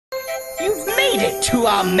You've made it to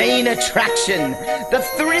our main attraction, the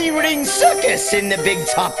three-ring circus in the big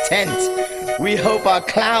top tent. We hope our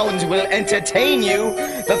clowns will entertain you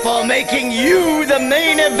before making you the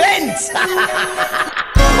main event.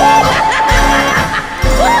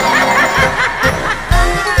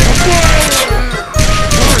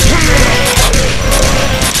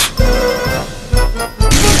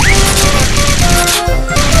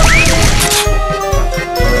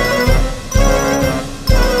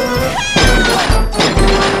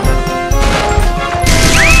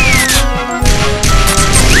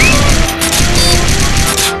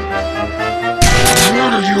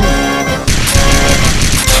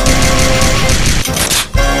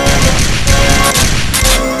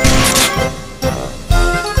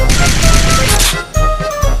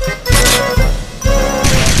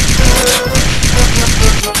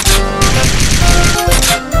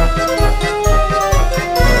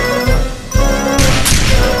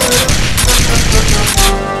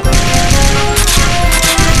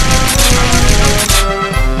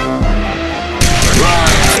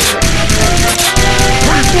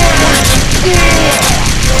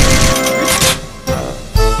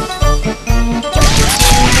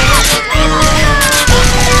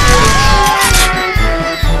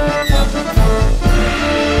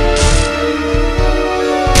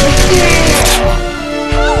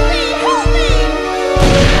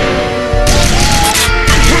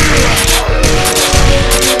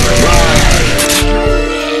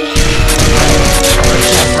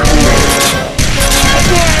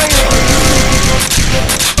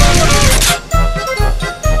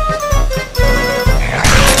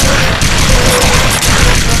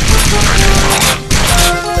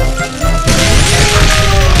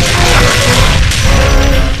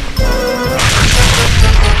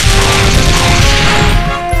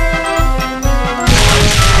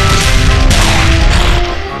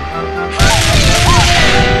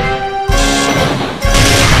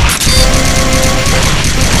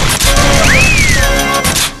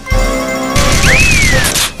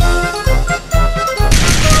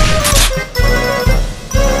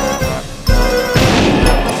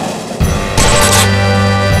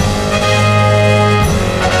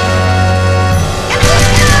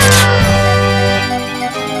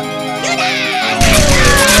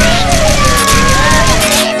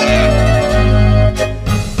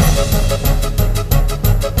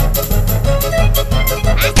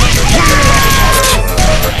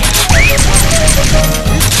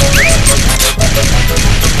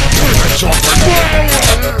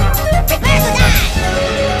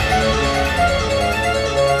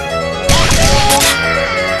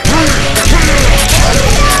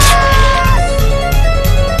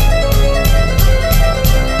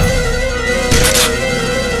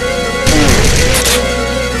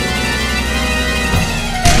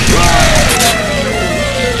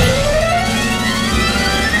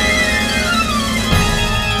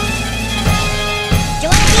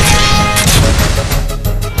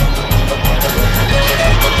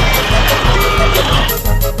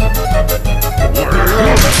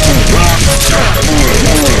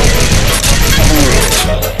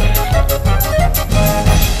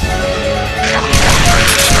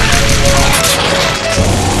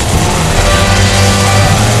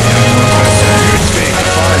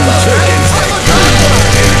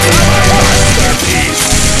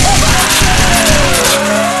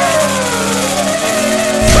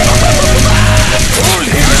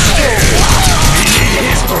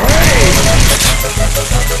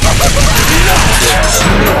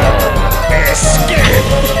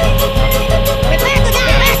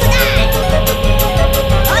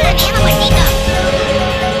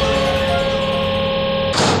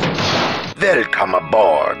 Welcome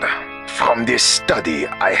aboard. From this study,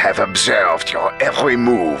 I have observed your every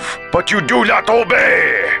move, but you do not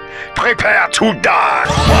obey. Prepare to die.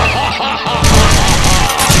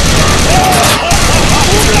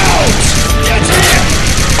 Umlaut! Get in!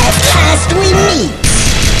 At last we meet.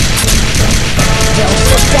 Don't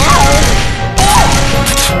sit down.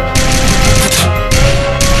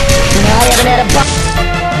 No, I haven't had a box.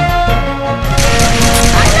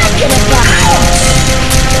 I'm not gonna box.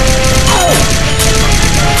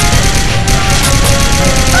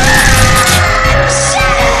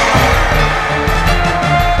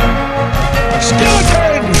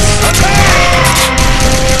 Skeletons! Attack!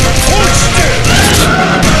 Hold still!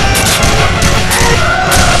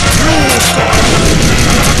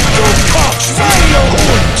 Du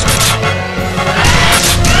Kopfschweinehund!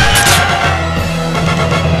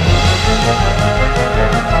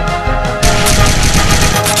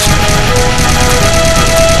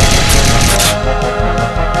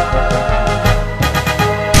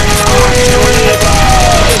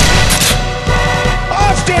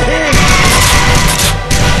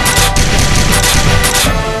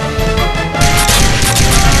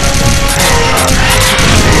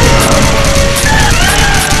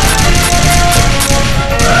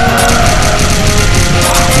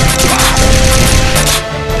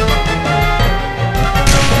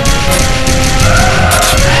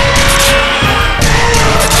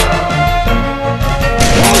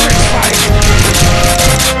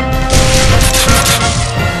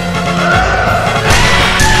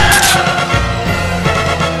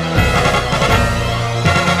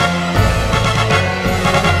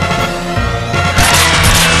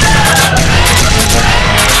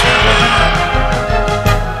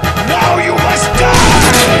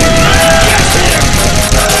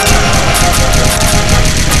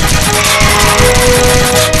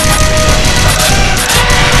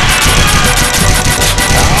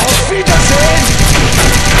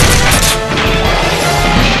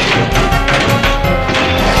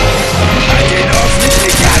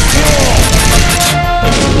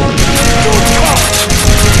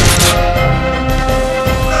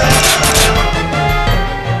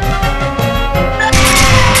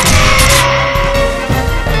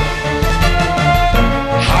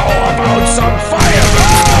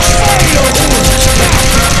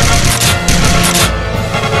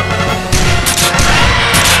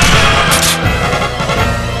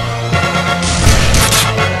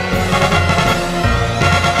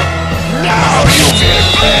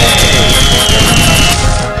 away!